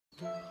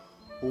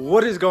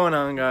What is going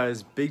on,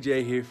 guys? Big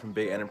J here from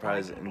Big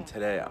Enterprise, and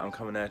today I'm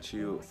coming at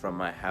you from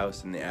my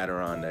house in the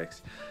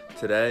Adirondacks.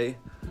 Today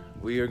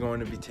we are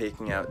going to be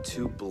taking out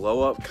 2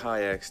 blow-up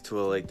kayaks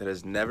to a lake that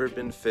has never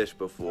been fished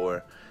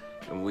before,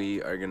 and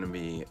we are going to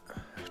be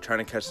trying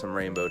to catch some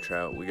rainbow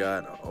trout. We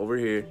got over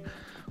here,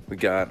 we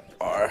got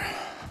our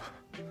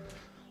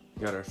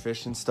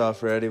fishing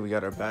stuff ready. We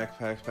got our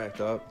backpacks packed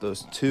up. The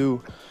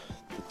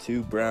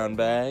two brown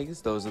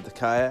bags, those are the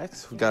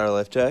kayaks. We got our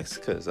life jackets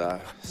because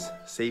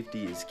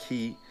safety is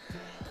key.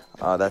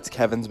 That's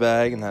Kevin's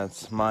bag and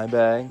that's my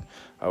bag.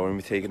 We're gonna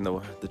be taking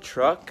the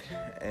truck,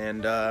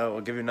 and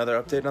we'll give you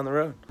another update on the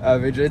road.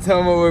 Vijay, tell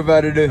them what we're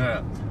about to do.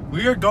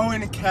 We are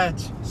going to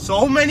catch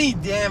so many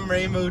damn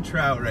rainbow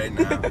trout right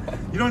now.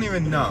 You don't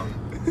even know.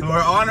 So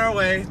we're on our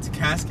way to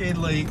Cascade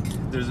Lake.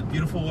 There's a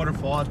beautiful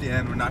waterfall at the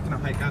end. We're not gonna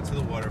hike out to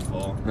the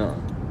waterfall.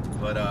 No.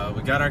 But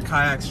we got our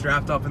kayak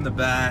strapped up in the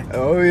back.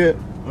 Oh yeah.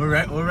 We're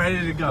ready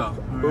to go.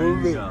 We're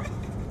ready to go.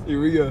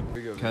 Here we go.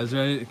 Kev's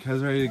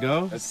ready to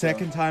go.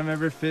 Second time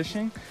ever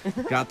fishing.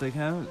 Got the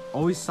camera.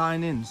 Always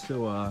sign in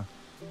so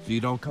if you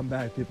don't come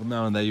back, people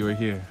know that you were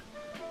here.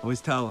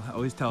 Always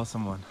tell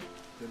someone.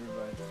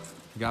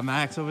 We got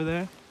Max over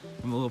there.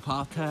 Give him a little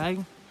pop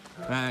tag.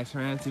 Max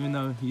Rance, even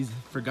though he's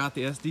forgot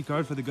the SD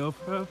card for the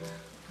GoPro.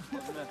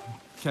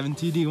 Kevin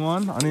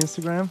TD1 on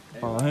Instagram.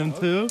 Follow him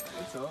too.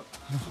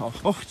 Oh,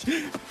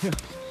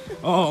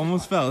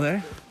 almost fell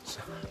there.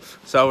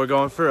 So we're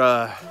going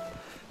for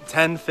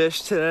 10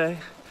 fish today.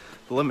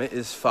 The limit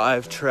is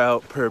 5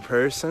 trout per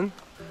person.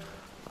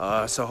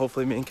 So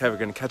hopefully me and Kev are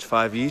gonna catch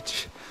 5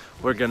 each.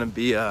 We're gonna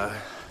be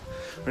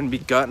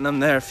gutting them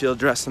there, field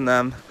dressing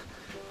them,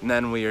 and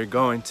then we are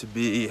going to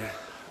be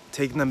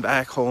taking them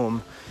back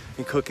home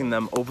and cooking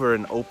them over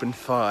an open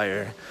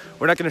fire.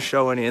 We're not gonna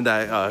show any of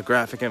that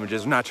graphic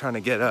images. We're not trying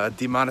to get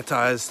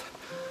demonetized.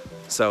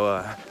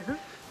 So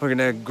we're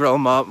gonna grill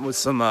them up with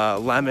some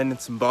lemon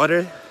and some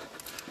butter.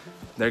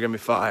 They're gonna be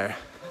fire.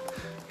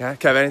 Yeah,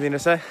 Kev, anything to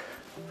say?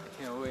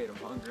 Can't wait, I'm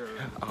hungry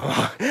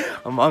already.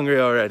 I'm hungry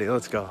already,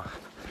 let's go.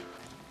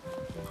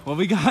 What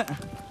we got?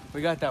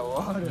 We got that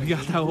water. We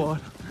got that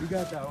water. We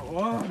got that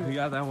water. We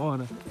got that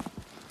water.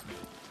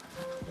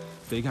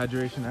 Big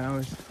hydration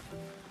hours.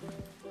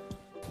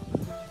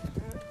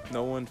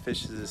 No one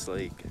fishes this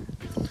lake.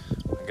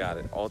 We got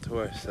it all to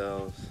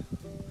ourselves.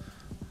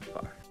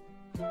 Fire.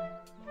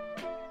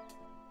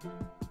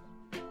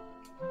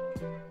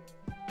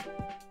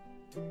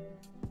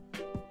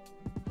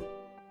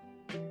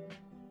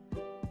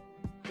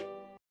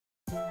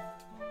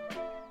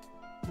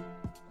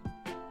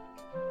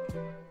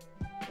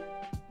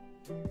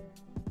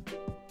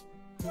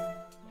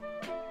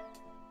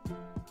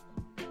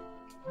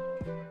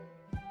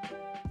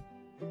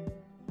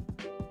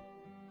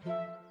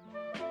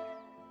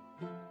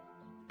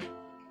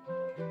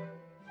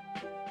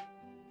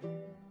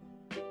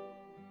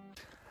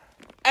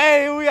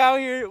 Hey, we out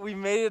here. We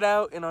made it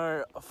out in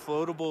our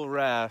floatable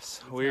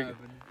rafts.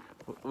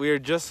 We are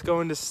just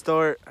going to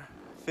start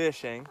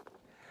fishing.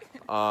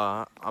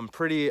 I'm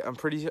pretty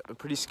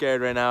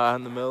scared right now out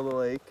in the middle of the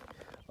lake.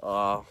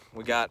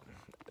 We got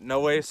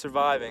no way of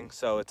surviving,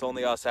 so it's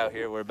only us out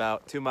here. We're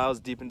about 2 miles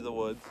deep into the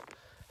woods.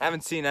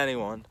 Haven't seen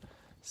anyone,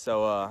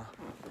 so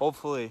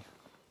hopefully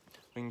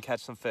we can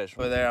catch some fish.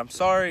 We're there. I'm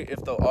sorry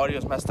if the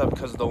audio's messed up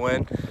because of the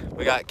wind.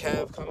 We got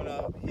Kev coming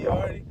up. He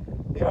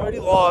already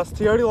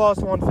lost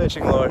 1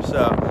 fishing lure,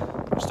 so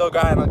we're still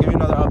grinding. I'll give you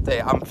another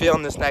update. I'm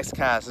feeling this next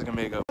cast is gonna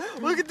be a good.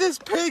 Look at this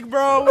pig,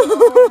 bro.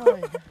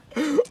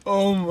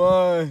 Oh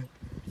my.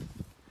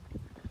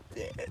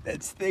 Damn,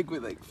 that's thick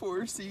with like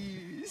 4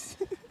 C's.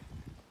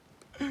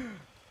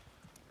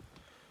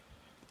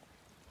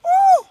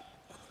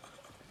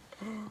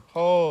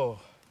 Oh.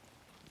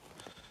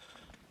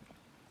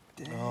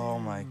 Damn. Oh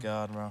my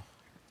God, bro.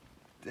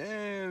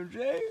 Damn,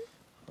 Jay.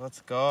 Let's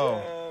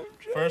go. Damn,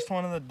 Jay. First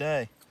one of the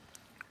day.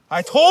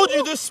 I told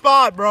you this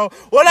spot, bro.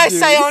 What'd I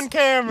say on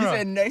camera? He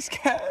said next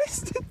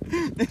cast.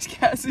 Next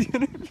cast is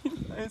gonna be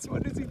nice.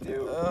 What does he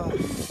do?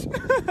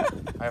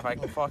 If I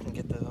can fucking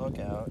get the hook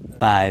out.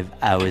 5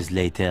 hours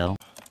later.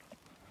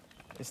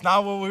 It's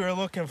not what we were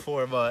looking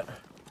for, but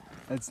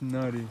That's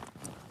nutty.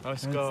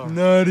 let's go.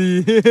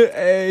 Nutty.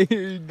 Hey,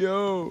 here you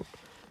go.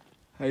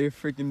 How you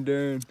freaking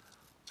doing?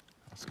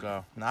 Let's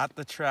go. Not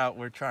the trout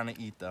we're trying to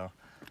eat though.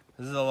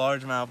 This is a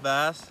largemouth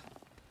bass.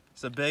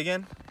 It's a big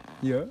one.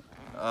 Yeah.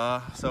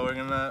 So we're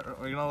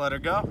gonna let her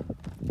go.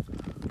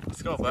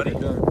 Let's go, buddy.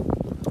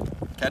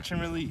 Catch and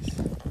release.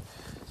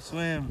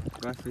 Swim.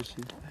 Bye,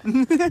 fishy.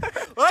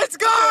 Let's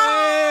go!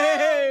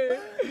 Hey!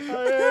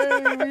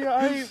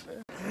 Hey,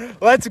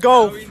 let's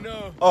go.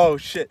 Oh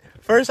shit.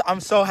 First,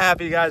 I'm so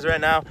happy, guys,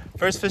 right now.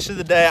 First fish of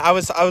the day. I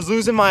was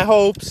losing my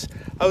hopes.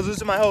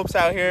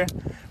 Out here.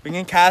 We've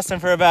been casting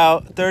for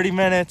about 30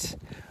 minutes.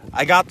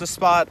 I got the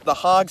spot, the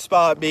hog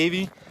spot,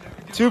 baby.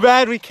 Too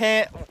bad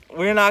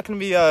we're not gonna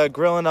be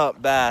grilling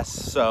up bass.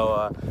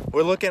 So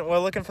we're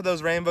looking for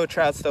those rainbow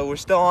trout still. We're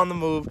still on the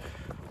move.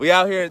 We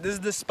out here. This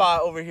is the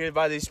spot over here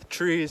by these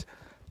trees.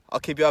 I'll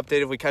keep you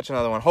updated if we catch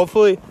another one.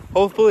 Hopefully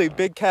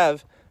Big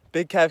Kev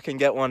Big Kev can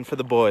get one for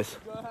the boys.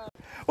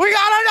 We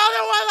got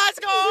another one. Let's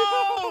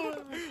go.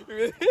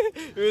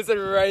 It was like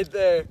right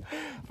there.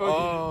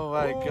 Oh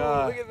my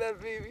God. Look at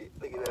that baby.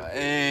 Look at that baby.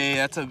 Hey,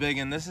 that's a big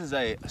one. This is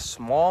a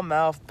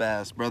smallmouth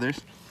bass,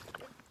 brothers.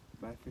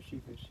 Bye,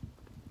 fishy fish.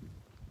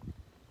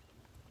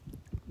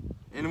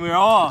 And we're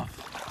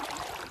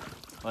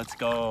off. Let's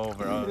go,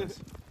 bros.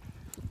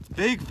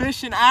 Big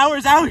fishing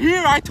hours out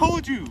here. I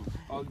told you.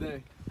 All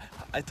day.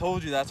 I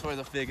told you that's where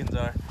the biggins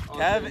are. All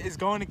Kev day. is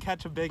going to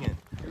catch a biggin.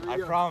 I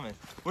go. promise.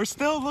 We're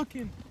still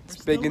looking.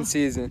 It's big in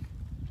season.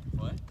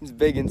 What? It's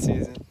big in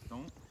season.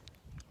 Don't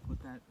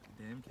put that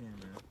damn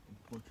camera in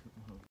portrait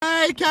mode.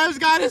 Hey, Kev's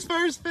got his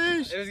first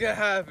fish. It was gonna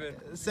happen.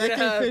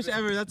 Second fish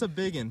ever. That's a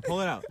biggin.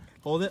 Pull it out.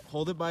 Hold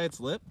it by its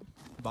lip.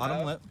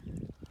 Bottom lip.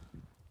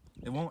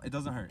 It won't. It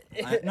doesn't hurt.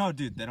 No,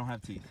 dude, they don't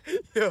have teeth.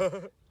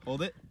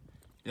 Hold it.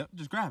 Yep,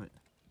 just grab it.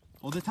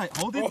 Hold it tight.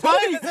 Hold it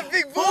tight. It's a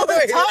big boy. Hold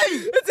it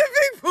tight. It's a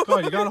big boy. Come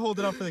on, you gotta hold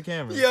it up for the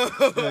camera. Yo.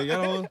 Yeah, you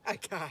gotta hold. I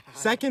got.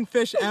 Second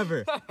fish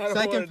ever. don't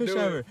Second wanna fish do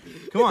ever. it.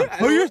 Come on.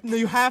 Put your, no,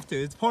 you have to.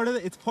 It's part of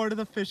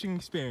the fishing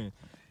experience.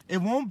 It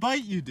won't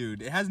bite you,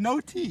 dude. It has no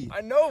teeth.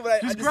 I know,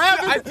 but Just grab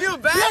it. I feel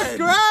bad. Just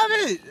grab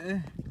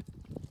it.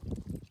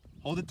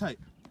 Hold it tight.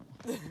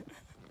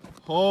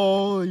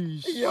 Holy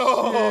shit.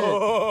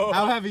 Yo.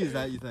 How heavy is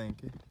that, you think?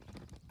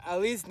 At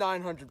least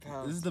 900 This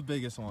pounds. is the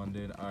biggest one,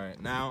 dude. All right,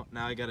 now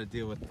I gotta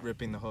deal with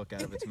ripping the hook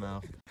out of its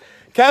mouth.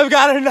 Kev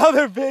got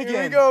another big one.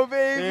 Here we go,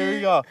 baby. Here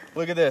we go.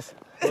 Look at this.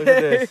 Look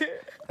at this.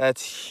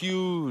 That's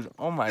huge.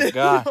 Oh my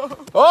God.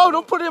 Oh,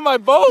 don't put it in my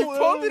boat. You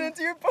pulled it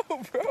into your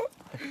boat, bro.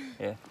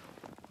 Yeah.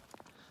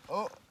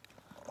 Oh,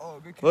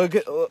 good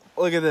catch.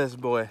 Look at this,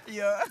 boy.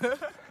 Yeah.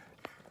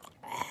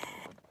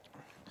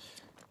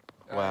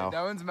 Wow.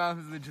 That one's mouth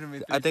is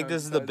legitimately. I think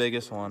this is the 3 times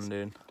biggest size. one,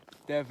 dude.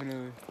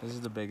 Definitely. This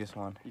is the biggest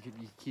one. You can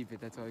keep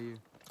it. That's all you.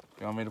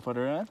 You want me to put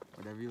her in?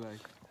 Whatever you like.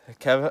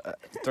 Kev,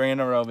 3 in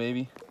a row,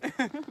 baby.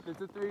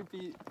 It's a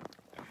 3-peat.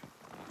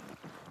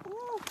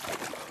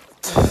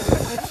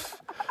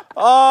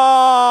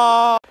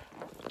 Oh!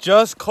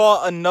 Just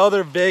caught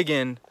another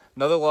biggin,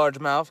 another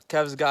largemouth.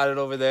 Kev's got it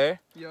over there.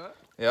 Yeah.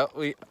 Yep,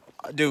 we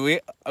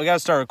gotta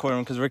start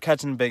recording because we're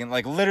catching biggin.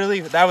 Like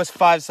literally, that was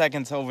 5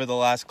 seconds over the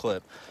last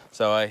clip.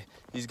 So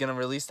he's gonna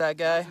release that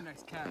guy. What's the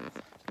next cast?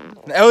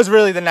 It was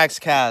really the next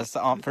cast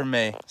for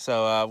me.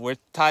 So we're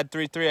tied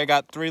 3-3. I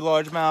got 3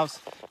 largemouths.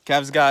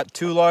 Kev's got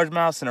 2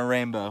 largemouths and a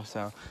rainbow.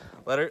 So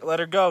let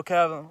her go,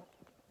 Kev.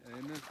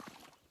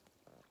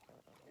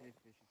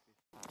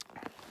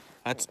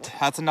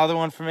 That's another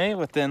one for me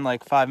within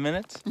like 5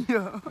 minutes.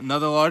 Yeah.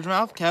 Another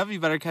largemouth. Kev, you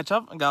better catch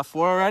up. I got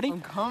 4 already.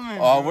 I'm coming.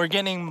 Oh, we're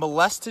getting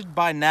molested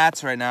by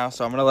gnats right now,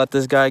 so I'm gonna let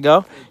this guy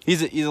go.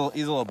 He's a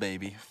little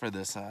baby for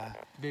this.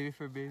 Baby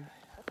for baby.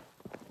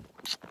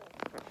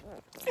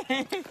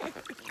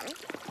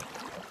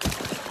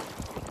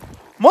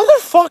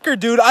 Motherfucker,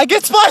 dude! I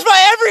get splashed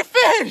by every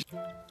fish.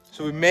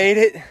 So we made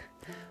it.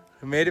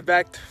 We made it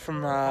back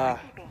from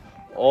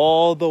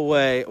all the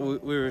way. We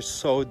were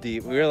so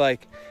deep. We were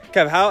like,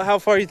 Kev, how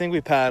far do you think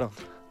we paddled?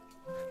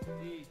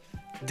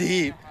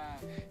 Deep.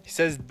 He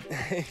says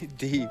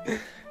deep.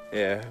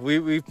 Yeah,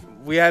 we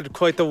had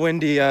quite the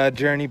windy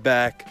journey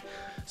back.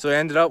 So we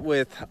ended up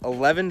with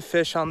 11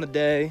 fish on the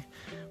day.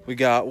 We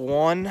got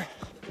one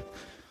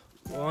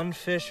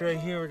fish right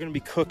here. We're gonna be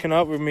cooking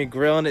up. We're gonna be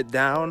grilling it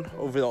down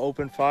over the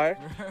open fire.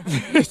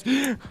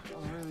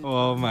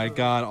 Oh my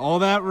God, all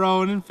that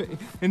rowing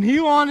and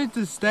he wanted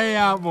to stay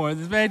out more.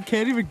 This man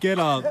can't even get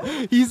up.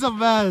 He's a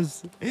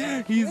mess.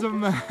 He's a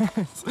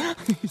mess.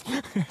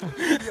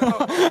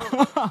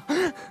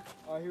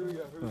 Oh, here we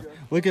go.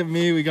 Look at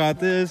me. We got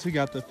this. We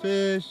got the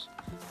fish.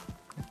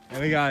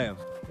 And we got him.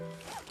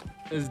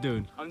 This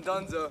dude. I'm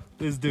donezo.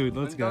 This dude.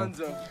 Let's go.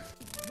 Donezo.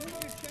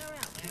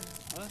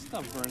 That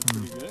stuff burns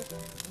pretty good.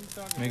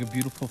 Make a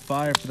beautiful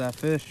fire for that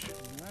fish.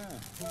 Yeah.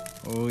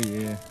 Oh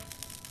yeah.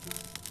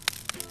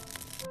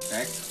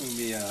 Next, we're gonna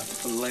be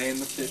filleting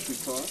the fish we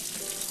caught.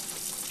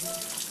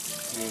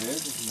 Here it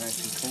is. It's nice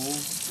and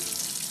cold.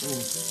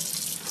 Ooh.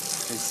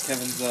 It's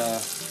Kevin's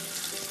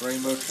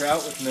rainbow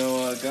trout with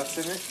no guts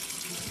in it.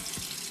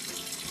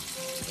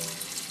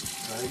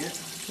 Like it?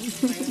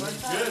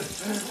 Good.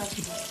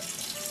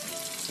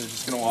 So it's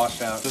just gonna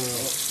wash out.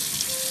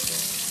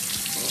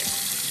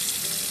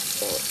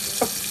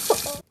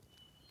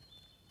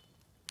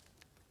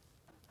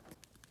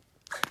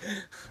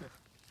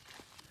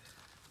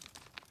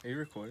 Are you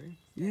recording?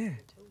 Yeah.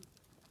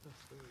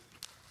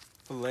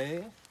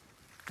 Filet.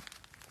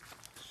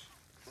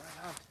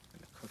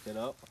 Cook it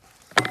up.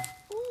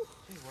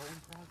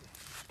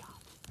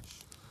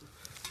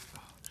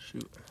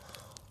 Shoot.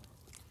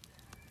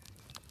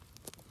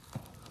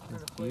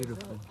 That's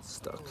beautiful. It's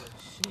stuck.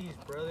 Jeez,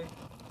 brother.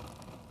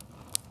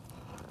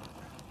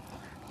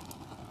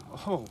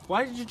 Oh,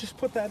 why did you just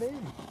put that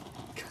in?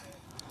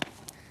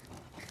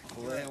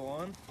 Filet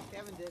one.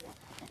 Kevin did it.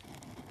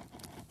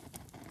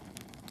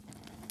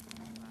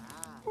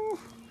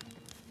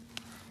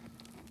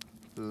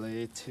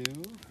 Filet two.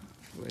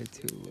 Filet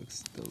 2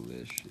 looks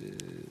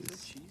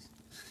delicious. Cheese.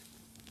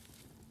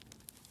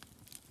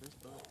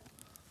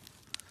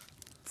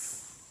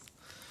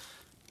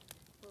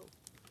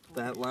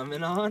 that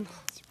lemon on.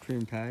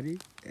 Supreme patty.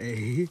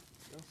 Hey.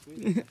 So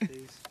sweet. That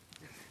taste.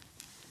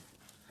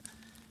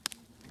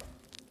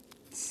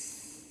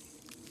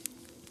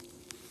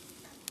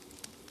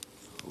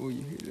 Oh,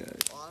 you hear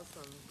that?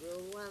 Awesome.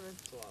 Grilled lemon.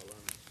 It's a lot of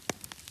lemon.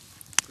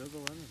 Grill the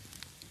lemon.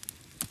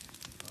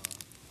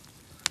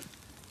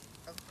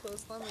 Up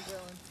close lemon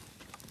grilling.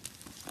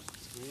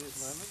 Squeeze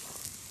lemon.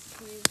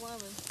 Squeeze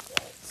lemon.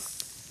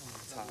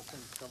 It's hot.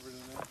 Covered in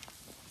there.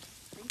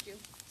 Thank you.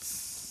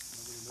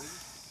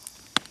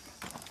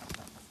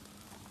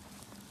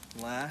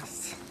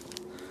 Last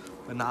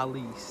but not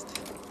least.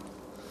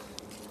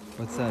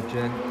 What's that,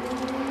 Jay?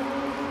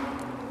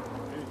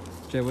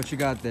 Jay, what you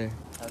got there?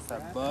 That's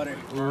that butter.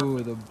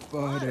 Ooh, the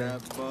butter.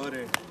 That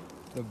butter.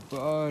 The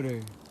butter.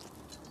 Is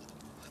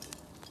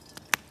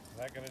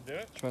that gonna do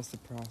it? Trust the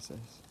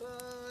process.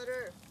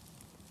 Butter.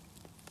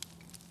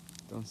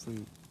 Don't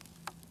sleep.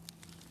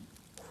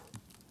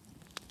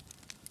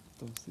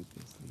 Don't sleep,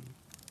 don't sleep.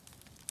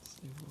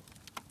 Stay woke.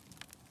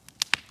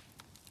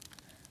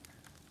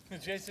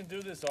 Did Jason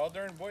do this all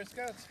during Boy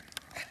Scouts?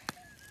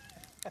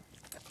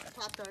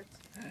 Pop tarts.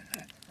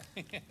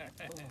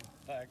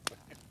 Exactly.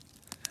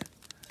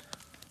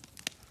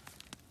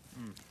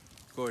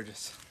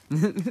 Gorgeous.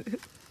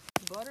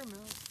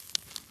 Buttermilk.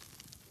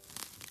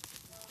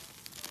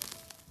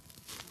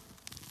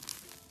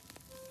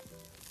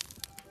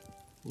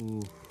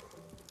 Ooh.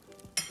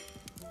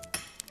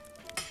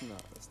 No,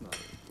 that's not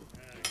really cool.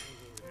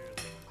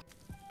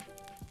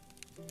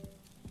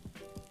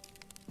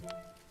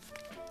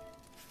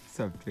 What's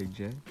up, Big J?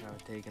 Now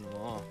we're taking them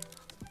off.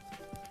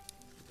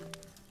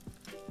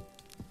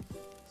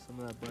 Some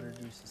of that butter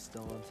juice is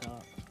still on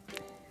top.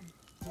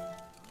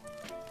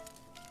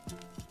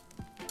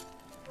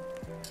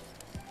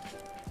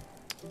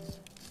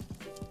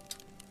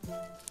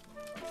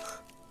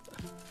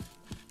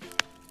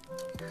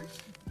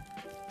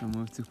 Don't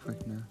move too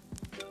quick now.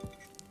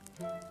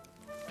 Alright,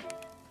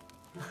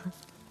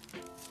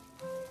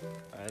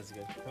 that's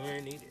good. Come here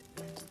and eat it.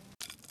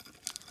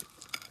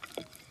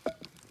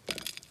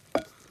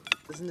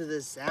 Listen to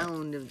the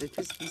sound of the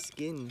crispy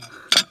skin.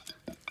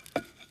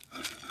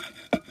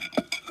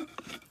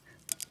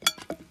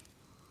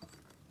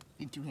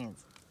 Need 2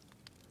 hands.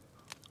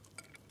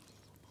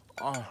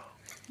 Oh,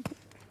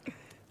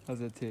 How's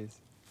that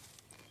taste?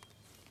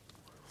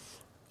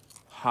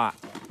 hot.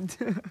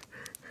 Are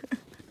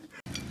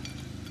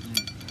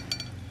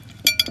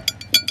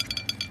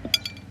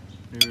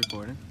you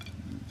recording?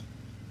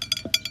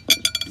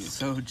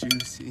 So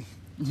juicy.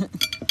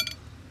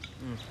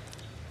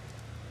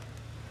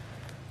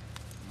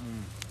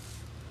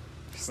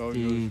 So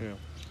Steve. juicy.